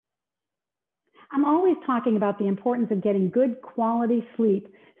I'm always talking about the importance of getting good quality sleep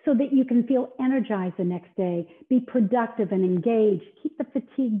so that you can feel energized the next day, be productive and engaged, keep the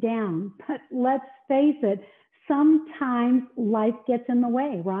fatigue down. But let's face it, sometimes life gets in the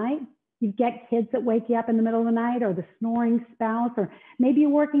way, right? You get kids that wake you up in the middle of the night, or the snoring spouse, or maybe you're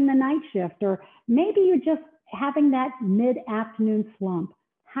working the night shift, or maybe you're just having that mid-afternoon slump.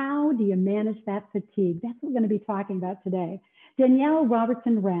 How do you manage that fatigue? That's what we're going to be talking about today. Danielle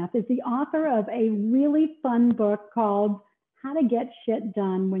Robertson Rath is the author of a really fun book called How to Get Shit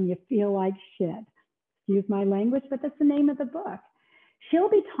Done When You Feel Like Shit. Excuse my language, but that's the name of the book. She'll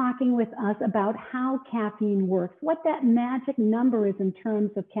be talking with us about how caffeine works, what that magic number is in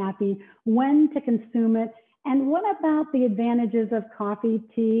terms of caffeine, when to consume it, and what about the advantages of coffee,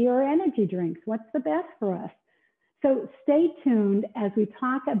 tea, or energy drinks? What's the best for us? So stay tuned as we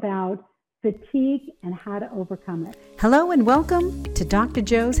talk about fatigue and how to overcome it. Hello and welcome to Dr.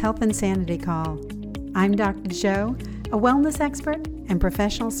 Joe's Health and Sanity Call. I'm Dr. Joe, a wellness expert and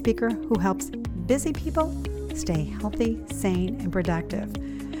professional speaker who helps busy people stay healthy, sane, and productive.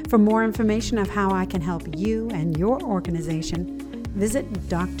 For more information of how I can help you and your organization, visit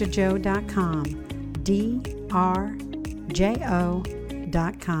drjoe.com, drjo.com.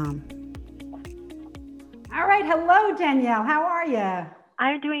 All right, hello Danielle, how are you?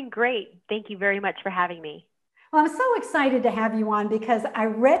 I'm doing great. Thank you very much for having me. Well, I'm so excited to have you on because I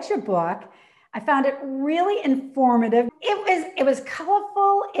read your book. I found it really informative. It was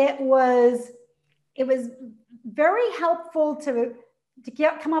colorful. It was very helpful to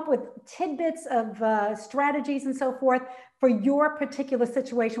come up with tidbits of strategies and so forth for your particular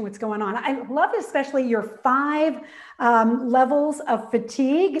situation, what's going on. I love especially your 5 levels of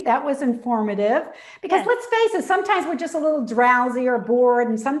fatigue. That was informative because Yes. Let's face it, sometimes we're just a little drowsy or bored,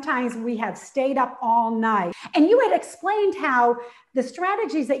 and sometimes we have stayed up all night. And you had explained how the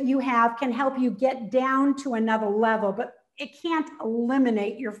strategies that you have can help you get down to another level, but it can't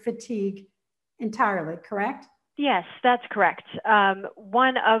eliminate your fatigue entirely, correct? Yes, that's correct.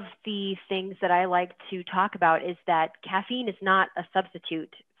 One of the things that I like to talk about is that caffeine is not a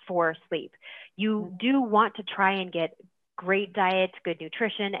substitute for sleep. You do want to try and get great diet, good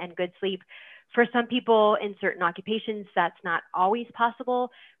nutrition, and good sleep. For some people in certain occupations, that's not always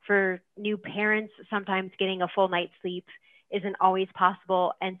possible. For new parents, sometimes getting a full night's sleep isn't always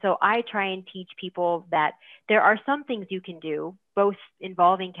possible. And so I try and teach people that there are some things you can do, both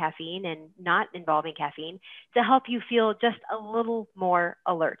involving caffeine and not involving caffeine, to help you feel just a little more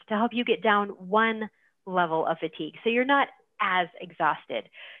alert, to help you get down one level of fatigue so you're not as exhausted.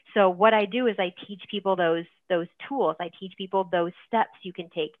 So what I do is I teach people those tools. I teach people those steps you can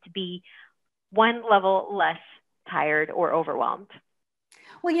take to be one level less tired or overwhelmed.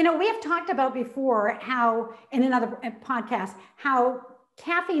 Well, we have talked about before how, in another podcast, how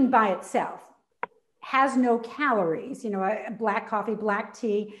caffeine by itself has no calories. Black coffee, black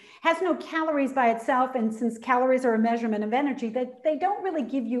tea has no calories by itself. And since calories are a measurement of energy, they don't really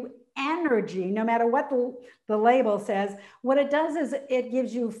give you energy, no matter what the label says. What it does is it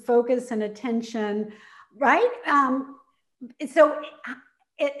gives you focus and attention, right? So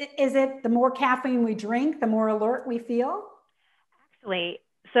is it the more caffeine we drink, the more alert we feel? Actually,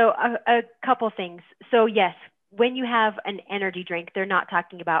 so a couple things. So yes, when you have an energy drink, they're not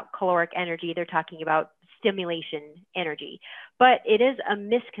talking about caloric energy. They're talking about stimulation energy. But it is a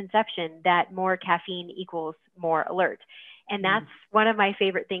misconception that more caffeine equals more alert. And that's one of my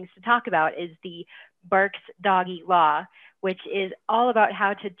favorite things to talk about is the Burke's Doggy Law, which is all about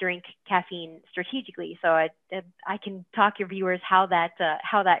how to drink caffeine strategically. So I can talk your viewers how that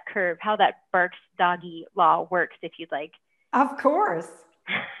Burke's Doggy Law works if you'd like. Of course.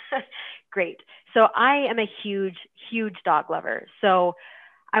 Great. So I am a huge, huge dog lover. So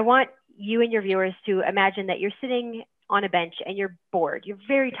I want you and your viewers to imagine that you're sitting on a bench and you're bored. You're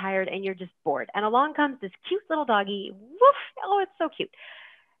very tired and you're just bored. And along comes this cute little doggy. Woof. Oh, it's so cute.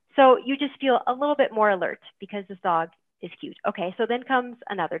 So you just feel a little bit more alert because this dog is cute. Okay. So then comes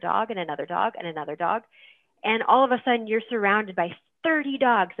another dog and another dog and another dog. And all of a sudden you're surrounded by 30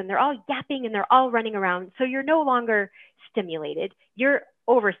 dogs and they're all yapping and they're all running around. So you're no longer stimulated. You're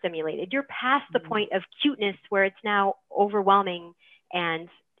overstimulated. You're past the point of cuteness where it's now overwhelming and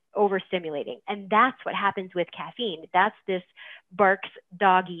overstimulating. And that's what happens with caffeine. That's this Burke's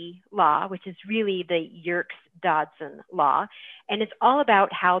Doggy Law, which is really the Yerkes-Dodson law. And it's all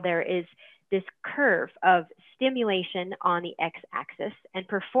about how there is this curve of stimulation on the x-axis and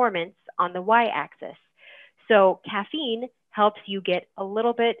performance on the y-axis. So caffeine helps you get a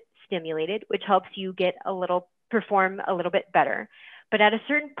little bit stimulated, which helps you perform a little bit better. But at a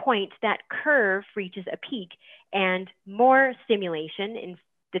certain point, that curve reaches a peak and more stimulation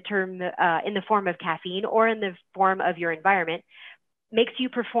in the form of caffeine or in the form of your environment, makes you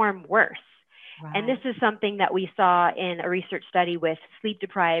perform worse. Right. And this is something that we saw in a research study with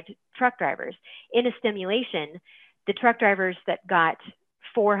sleep-deprived truck drivers. In a stimulation, the truck drivers that got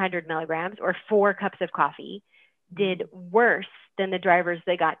 400 milligrams or 4 cups of coffee did worse than the drivers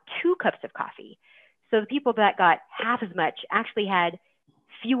that got 2 cups of coffee. So the people that got half as much actually had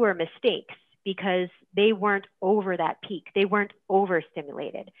fewer mistakes because they weren't over that peak. They weren't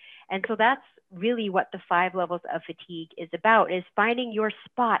overstimulated. And so that's really what the 5 levels of fatigue is about, is finding your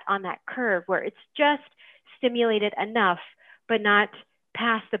spot on that curve where it's just stimulated enough, but not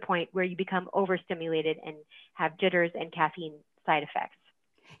past the point where you become overstimulated and have jitters and caffeine side effects.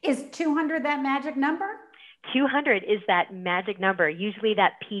 Is 200 that magic number? 200 is that magic number, usually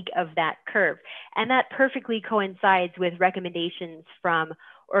that peak of that curve. And that perfectly coincides with recommendations from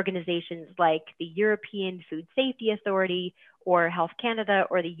organizations like the European Food Safety Authority or Health Canada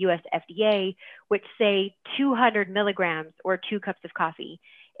or the US FDA, which say 200 milligrams or 2 cups of coffee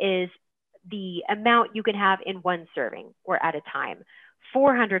is the amount you can have in one serving or at a time.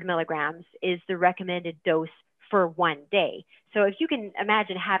 400 milligrams is the recommended dose for one day. So if you can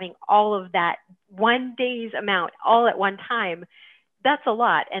imagine having all of that one day's amount all at one time, that's a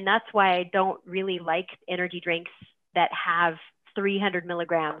lot. And that's why I don't really like energy drinks that have 300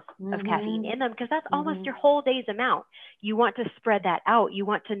 milligrams of caffeine in them, because that's almost your whole day's amount. You want to spread that out. You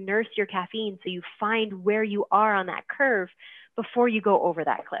want to nurse your caffeine so you find where you are on that curve before you go over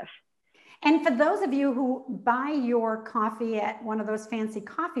that cliff. And for those of you who buy your coffee at one of those fancy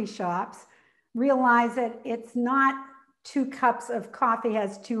coffee shops, realize that it's not 2 cups of coffee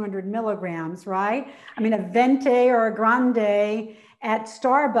has 200 milligrams, right? I mean, a Venti or a Grande at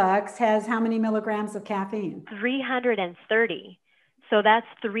Starbucks has how many milligrams of caffeine? 330. So that's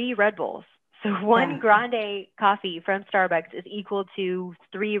 3 Red Bulls. So one Grande coffee from Starbucks is equal to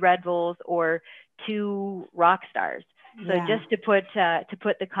 3 Red Bulls or 2 Rockstars. So just to put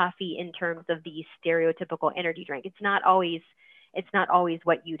the coffee in terms of the stereotypical energy drink, it's not always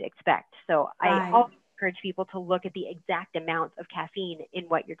what you'd expect. So I always encourage people to look at the exact amounts of caffeine in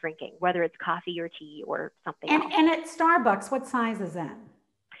what you're drinking, whether it's coffee or tea or something else. And at Starbucks, what size is that?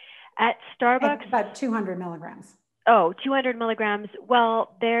 At Starbucks, about 200 milligrams. Oh, 200 milligrams.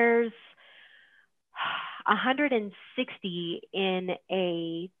 Well, there's 160 in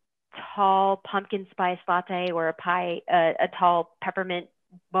a tall pumpkin spice latte or a tall peppermint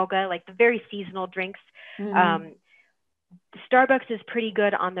mocha, like the very seasonal drinks. Starbucks is pretty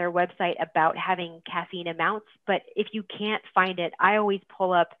good on their website about having caffeine amounts, but if you can't find it, I always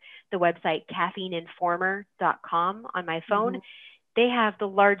pull up the website caffeineinformer.com on my phone. They have the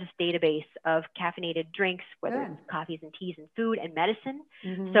largest database of caffeinated drinks, whether it's coffees and teas and food and medicine.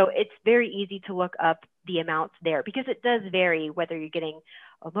 So it's very easy to look up the amounts there, because it does vary whether you're getting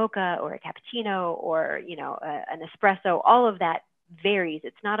a mocha or a cappuccino or, an espresso. All of that varies.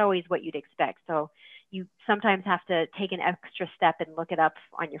 It's not always what you'd expect. So you sometimes have to take an extra step and look it up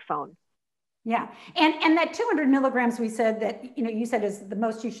on your phone. Yeah. And that 200 milligrams we said that, you said is the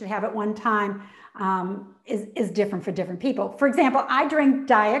most you should have at one time, is different for different people. For example, I drink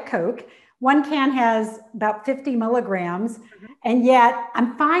Diet Coke. One can has about 50 milligrams, and yet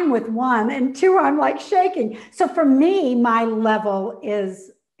I'm fine with 1, and 2, I'm like shaking. So for me, my level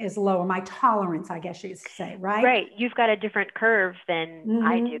is lower, my tolerance, I guess you say, right? Right. You've got a different curve than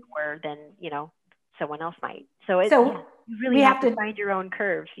I do, or than, someone else might. So you really have to find your own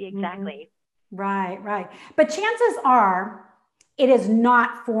curve. Exactly. Right. But chances are it is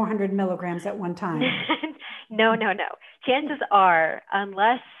not 400 milligrams at one time. No. Chances are,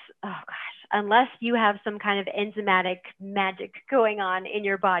 unless you have some kind of enzymatic magic going on in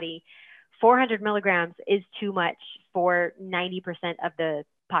your body, 400 milligrams is too much for 90% of the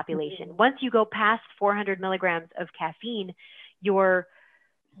population. Once you go past 400 milligrams of caffeine, your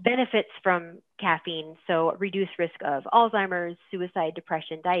benefits from caffeine, so reduced risk of Alzheimer's, suicide,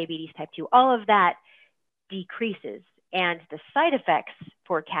 depression, diabetes type 2, all of that decreases. And the side effects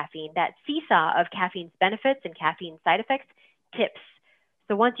for caffeine, that seesaw of caffeine's benefits and caffeine side effects, tips.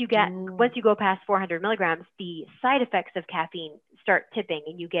 So once you go past 400 milligrams, the side effects of caffeine start tipping,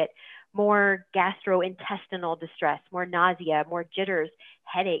 and you get more gastrointestinal distress, more nausea, more jitters,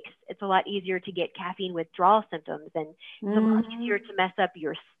 headaches. It's a lot easier to get caffeine withdrawal symptoms, and it's a lot easier to mess up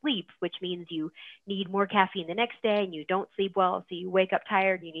your sleep, which means you need more caffeine the next day and you don't sleep well. So you wake up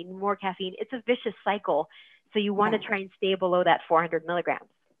tired, you need more caffeine. It's a vicious cycle. So you want to try and stay below that 400 milligrams.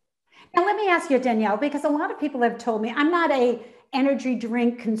 Now, let me ask you, Danielle, because a lot of people have told me I'm not a energy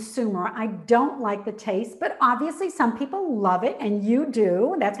drink consumer. I don't like the taste, but obviously some people love it, and you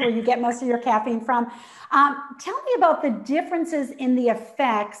do. That's where you get most of your caffeine from. Tell me about the differences in the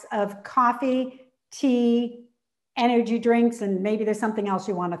effects of coffee, tea, energy drinks, and maybe there's something else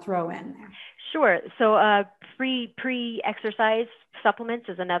you want to throw in there. Sure. So pre-exercise supplements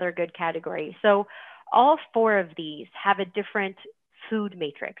is another good category. So all four of these have a different food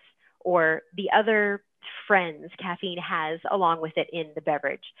matrix or the other friends caffeine has along with it in the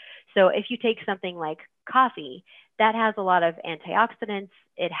beverage. So if you take something like coffee, that has a lot of antioxidants.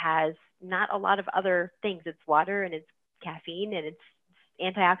 It has not a lot of other things. It's water and it's caffeine and it's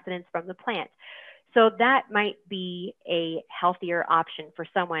antioxidants from the plant. So that might be a healthier option for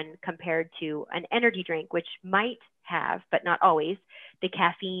someone compared to an energy drink, which might have, but not always, the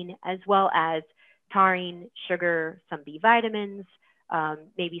caffeine as well as taurine, sugar, some B vitamins,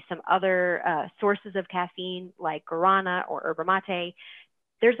 maybe some other sources of caffeine like guarana or yerba mate.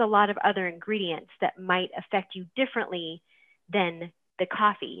 There's a lot of other ingredients that might affect you differently than the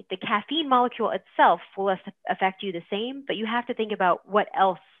coffee. The caffeine molecule itself will affect you the same, but you have to think about what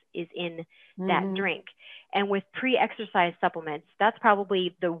else is in that drink. And with pre-exercise supplements, that's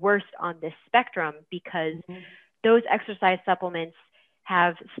probably the worst on this spectrum because those exercise supplements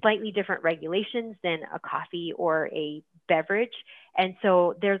have slightly different regulations than a coffee or a beverage. And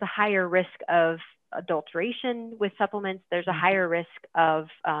so there's a higher risk of adulteration with supplements. There's a higher risk of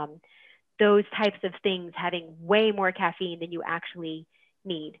those types of things having way more caffeine than you actually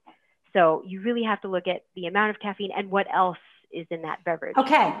need. So you really have to look at the amount of caffeine and what else is in that beverage.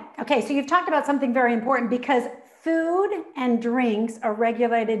 Okay. So you've talked about something very important because food and drinks are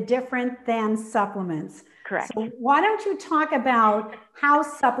regulated different than supplements. Correct. So why don't you talk about how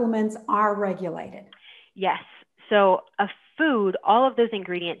supplements are regulated? Yes. So a food, all of those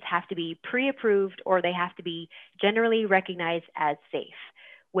ingredients have to be pre-approved or they have to be generally recognized as safe.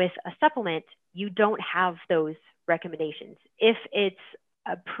 With a supplement, you don't have those recommendations. If it's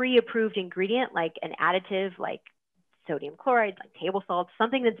a pre-approved ingredient, like an additive, like sodium chloride, like table salt,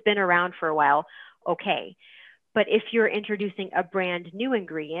 something that's been around for a while, okay. But if you're introducing a brand new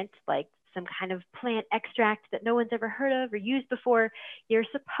ingredient, like some kind of plant extract that no one's ever heard of or used before, you're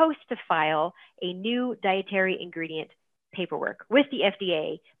supposed to file a new dietary ingredient paperwork with the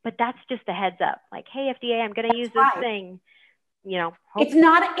FDA, but that's just a heads up. Like, hey, FDA, I'm going to use this thing. You know, it's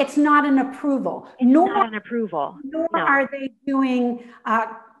not an approval. It's not an approval. Nor are they doing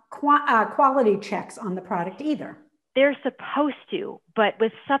quality checks on the product either. They're supposed to, but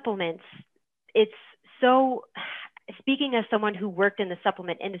with supplements, it's so, speaking as someone who worked in the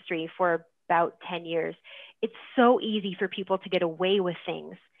supplement industry for about 10 years, it's so easy for people to get away with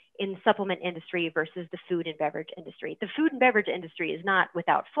things in the supplement industry versus the food and beverage industry. The food and beverage industry is not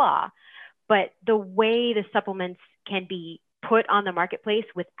without flaw, but the way the supplements can be put on the marketplace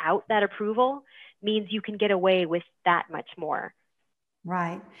without that approval means you can get away with that much more.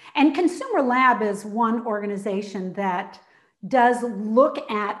 Right. And Consumer Lab is one organization that does look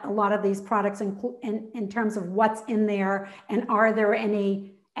at a lot of these products in terms of what's in there and are there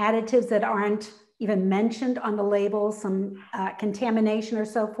any additives that aren't even mentioned on the label, some contamination or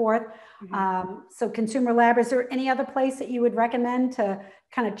so forth. So Consumer Lab, is there any other place that you would recommend to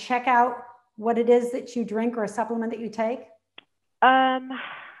kind of check out what it is that you drink or a supplement that you take?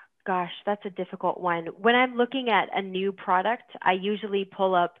 Gosh, that's a difficult one. When I'm looking at a new product, I usually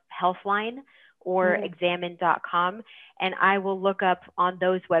pull up Healthline or examine.com, and I will look up on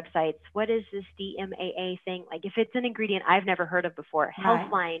those websites, what is this DMAA thing? Like if it's an ingredient I've never heard of before,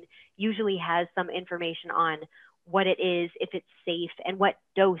 Healthline usually has some information on what it is, if it's safe, and what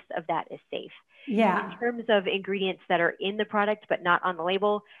dose of that is safe. Yeah. In terms of ingredients that are in the product but not on the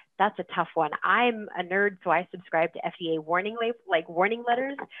label, that's a tough one. I'm a nerd, so I subscribe to FDA warning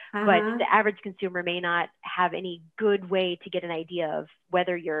letters, but the average consumer may not have any good way to get an idea of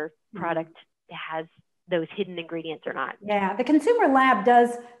whether your product has those hidden ingredients or not. Yeah, the Consumer Lab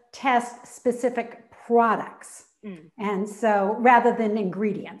does test specific products, and so rather than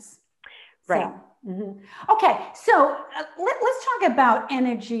ingredients. Right. So, okay, so let's talk about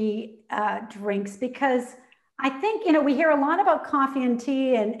energy drinks, because I think, we hear a lot about coffee and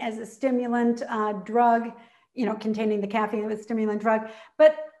tea and as a stimulant drug, containing the caffeine with stimulant drug,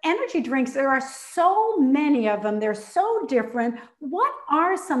 but energy drinks, there are so many of them. They're so different. What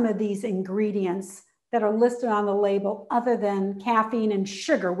are some of these ingredients that are listed on the label other than caffeine and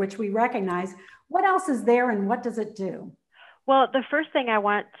sugar, which we recognize? What else is there and what does it do? Well, the first thing I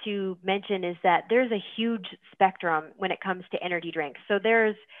want to mention is that there's a huge spectrum when it comes to energy drinks. So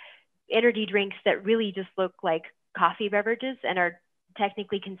there's energy drinks that really just look like coffee beverages and are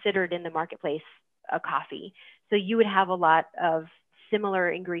technically considered in the marketplace a coffee. So you would have a lot of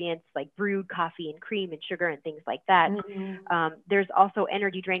similar ingredients like brewed coffee and cream and sugar and things like that. There's also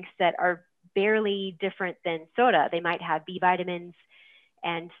energy drinks that are barely different than soda. They might have B vitamins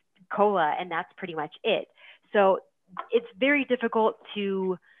and cola, and that's pretty much it. So it's very difficult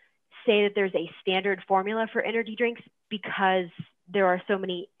to say that there's a standard formula for energy drinks because there are so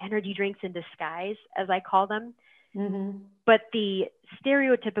many energy drinks in disguise, as I call them. But the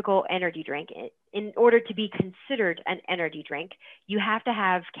stereotypical energy drink, in order to be considered an energy drink, you have to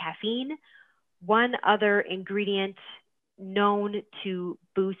have caffeine, one other ingredient known to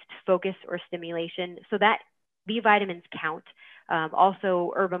boost focus or stimulation. So that B vitamins count.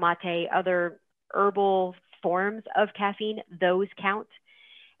 Also yerba mate, other herbal forms of caffeine, those count.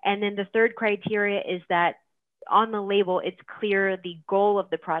 And then the third criteria is that on the label, it's clear the goal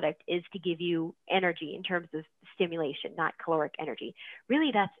of the product is to give you energy in terms of stimulation, not caloric energy. Really,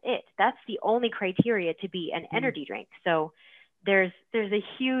 that's it. That's the only criteria to be an energy drink. So there's a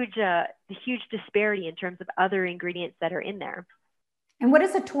huge disparity in terms of other ingredients that are in there. And what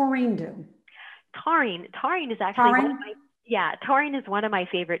does a taurine do? Taurine is actually taurine is one of my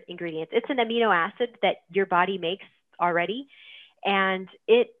favorite ingredients. It's an amino acid that your body makes already, and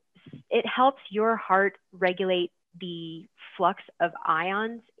it helps your heart regulate the flux of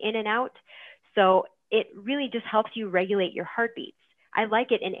ions in and out. So it really just helps you regulate your heartbeats. I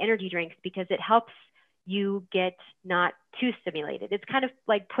like it in energy drinks because it helps you get not too stimulated. It's kind of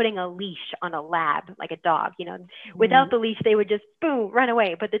like putting a leash on a lab, like a dog, without the leash, they would just boom, run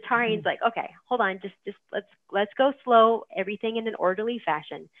away. But the taurine's like, okay, hold on, just let's go slow, everything in an orderly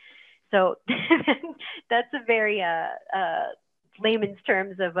fashion. So that's a very, layman's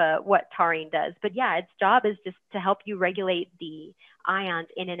terms of what taurine does. But yeah, its job is just to help you regulate the ions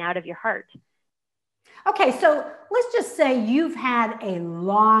in and out of your heart. Okay, so let's just say you've had a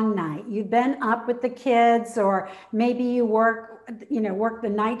long night. You've been up with the kids, or maybe you work the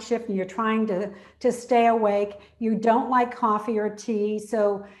night shift and you're trying to stay awake. You don't like coffee or tea.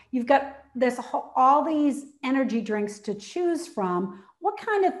 So you've got all these energy drinks to choose from. What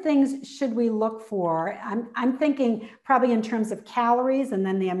kind of things should we look for? I'm thinking probably in terms of calories and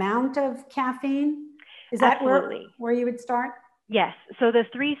then the amount of caffeine. Is that where you would start? Yes. So the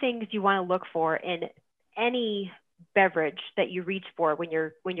three things you want to look for in any beverage that you reach for when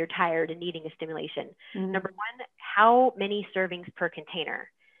you're tired and needing a stimulation. Number one, how many servings per container?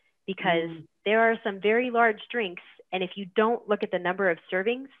 Because there are some very large drinks, and if you don't look at the number of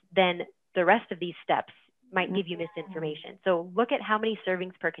servings, then the rest of these steps might give you misinformation. So look at how many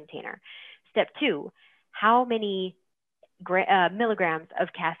servings per container. Step two, how many milligrams of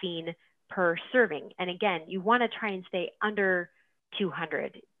caffeine per serving? And again, you want to try and stay under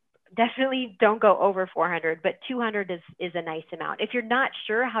 200. Definitely don't go over 400, but 200 is a nice amount. If you're not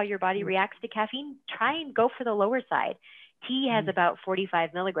sure how your body reacts to caffeine, try and go for the lower side. Tea has about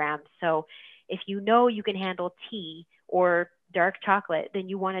 45 milligrams. So if you know you can handle tea or dark chocolate, then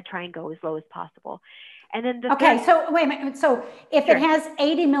you want to try and go as low as possible. And then so wait a minute. So if it has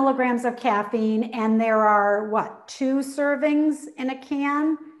 80 milligrams of caffeine and there are 2 servings in a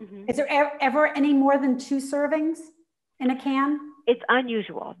can, is there ever any more than 2 servings in a can? It's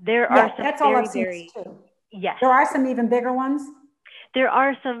unusual. There are some that's all I've seen too. Yes. There are some even bigger ones. There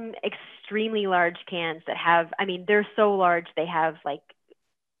are some extremely large cans that have, they're so large they have like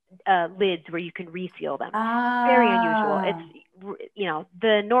lids where you can reseal them. Very unusual. It's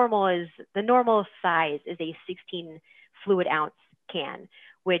the normal size is a 16 fluid ounce can,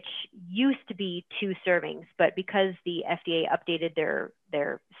 which used to be 2 servings, but because the FDA updated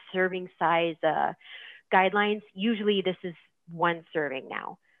their serving size guidelines, usually this is 1 serving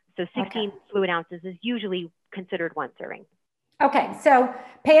now. So 16 fluid ounces is usually considered 1 serving. Okay, so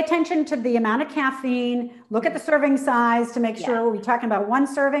pay attention to the amount of caffeine, look at the serving size to make sure, are we talking about 1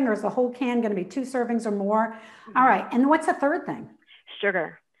 serving or is the whole can going to be 2 servings or more? All right, and what's the third thing?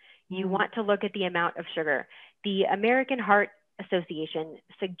 Sugar. You want to look at the amount of sugar. The American Heart Association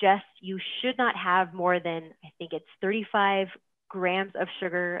suggests you should not have more than, I think it's 35 grams of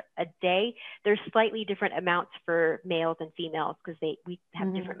sugar a day. There's slightly different amounts for males and females because we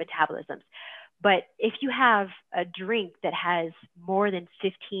have different metabolisms. But if you have a drink that has more than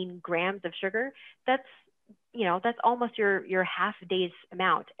 15 grams of sugar, that's almost your half a day's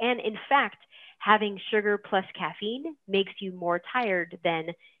amount. And in fact, having sugar plus caffeine makes you more tired than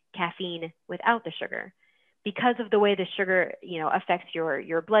caffeine without the sugar. Because of the way the sugar, affects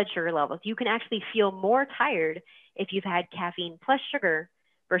your blood sugar levels, you can actually feel more tired if you've had caffeine plus sugar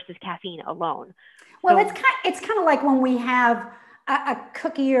versus caffeine alone. Well, it's kind of like when we have a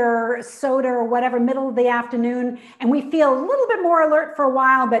cookie or soda or whatever, middle of the afternoon, and we feel a little bit more alert for a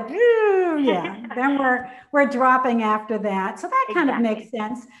while, but then we're dropping after that. So that kind of makes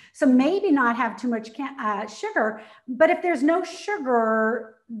sense. So maybe not have too much sugar, but if there's no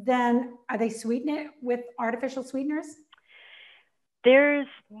sugar, then are they sweetening it with artificial sweeteners? There's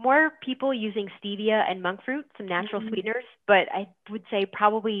more people using stevia and monk fruit, some natural sweeteners, but I would say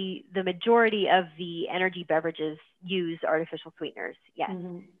probably the majority of the energy beverages use artificial sweeteners. Yes.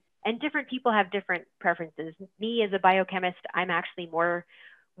 And different people have different preferences. Me as a biochemist, I'm actually more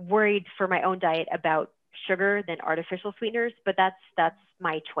worried for my own diet about sugar than artificial sweeteners, but that's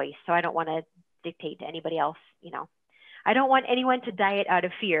my choice. So I don't want to dictate to anybody else, I don't want anyone to diet out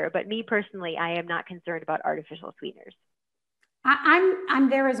of fear, but me personally, I am not concerned about artificial sweeteners. I'm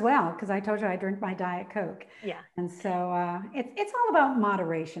there as well, because I told you I drink my Diet Coke. Yeah. And so it's all about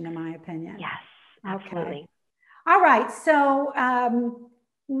moderation, in my opinion. Yes, absolutely. Okay. All right. So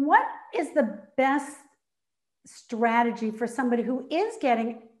what is the best strategy for somebody who is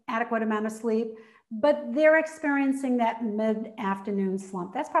getting adequate amount of sleep, but they're experiencing that mid-afternoon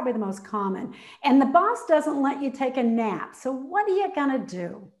slump? That's probably the most common. And the boss doesn't let you take a nap. So what are you going to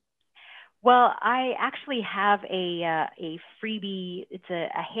do? Well, I actually have a freebie. It's a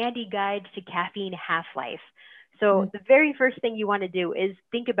handy guide to caffeine half-life. So the very first thing you want to do is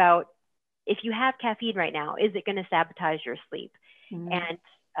think about, if you have caffeine right now, is it going to sabotage your sleep? And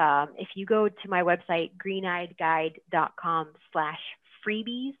if you go to my website,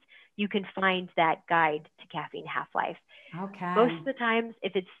 greeneyedguide.com/freebies, you can find that guide to caffeine half-life. Okay. Most of the times,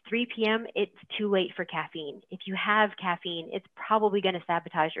 if it's 3 p.m., it's too late for caffeine. If you have caffeine, it's probably going to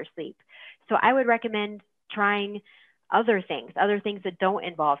sabotage your sleep. So I would recommend trying other things that don't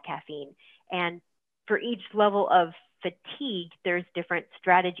involve caffeine. And for each level of fatigue, there's different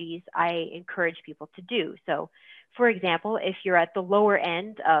strategies I encourage people to do. So for example, if you're at the lower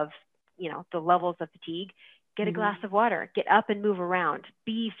end of, the levels of fatigue, get a glass of water, get up and move around,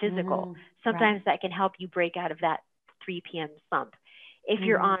 be physical. Sometimes that can help you break out of that 3 p.m. slump. If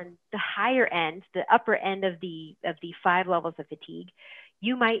you're on the higher end, the upper end of the 5 levels of fatigue,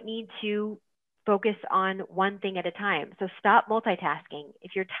 you might need to focus on one thing at a time. So stop multitasking.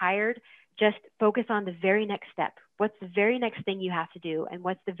 If you're tired, just focus on the very next step. What's the very next thing you have to do? And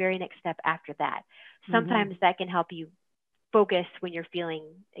what's the very next step after that? Sometimes that can help you focus when you're feeling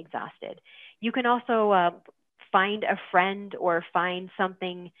exhausted. You can also find a friend or find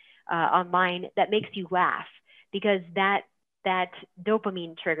something online that makes you laugh, because that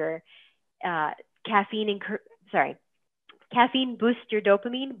dopamine trigger, caffeine boosts your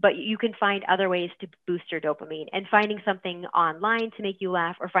dopamine, but you can find other ways to boost your dopamine. And finding something online to make you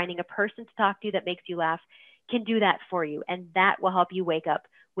laugh, or finding a person to talk to that makes you laugh, can do that for you. And that will help you wake up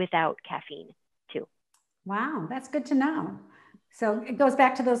without caffeine too. Wow, that's good to know. So it goes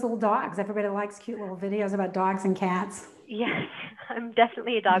back to those little dogs. Everybody likes cute little videos about dogs and cats. Yes, I'm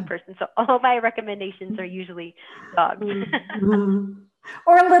definitely a dog person. So all my recommendations are usually dogs.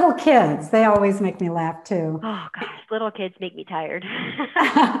 Or little kids. They always make me laugh too. Oh gosh, little kids make me tired.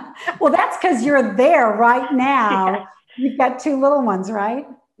 Well, that's because you're there right now. Yes. You've got 2 little ones, right?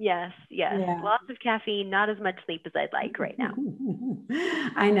 Yes. Yeah. Lots of caffeine, not as much sleep as I'd like right now.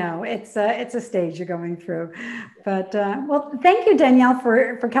 I know it's a stage you're going through, but well, thank you, Danielle,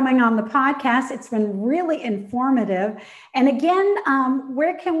 for coming on the podcast. It's been really informative. And again,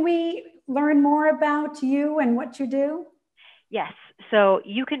 where can we learn more about you and what you do? Yes. So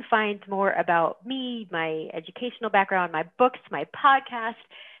you can find more about me, my educational background, my books, my podcast,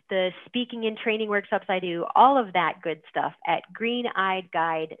 the speaking and training workshops I do, all of that good stuff at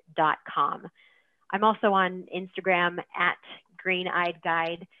greeneyedguide.com. I'm also on Instagram at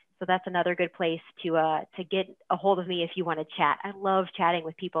greeneyedguide. So that's another good place to get a hold of me if you want to chat. I love chatting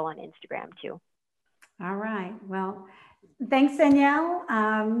with people on Instagram too. All right. Well, thanks, Danielle.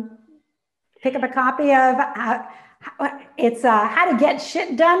 Pick up a copy of it's How to Get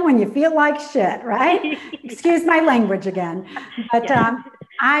Shit Done When You Feel Like Shit, right? Excuse my language again. But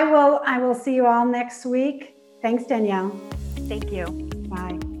I will see you all next week. Thanks, Danielle. Thank you.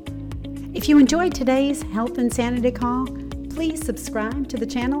 Bye. If you enjoyed today's Health and Sanity Call, please subscribe to the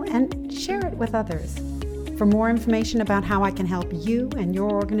channel and share it with others. For more information about how I can help you and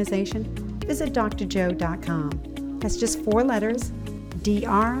your organization, visit drjoe.com. That's just 4 letters,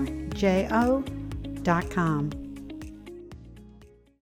 drjo.com.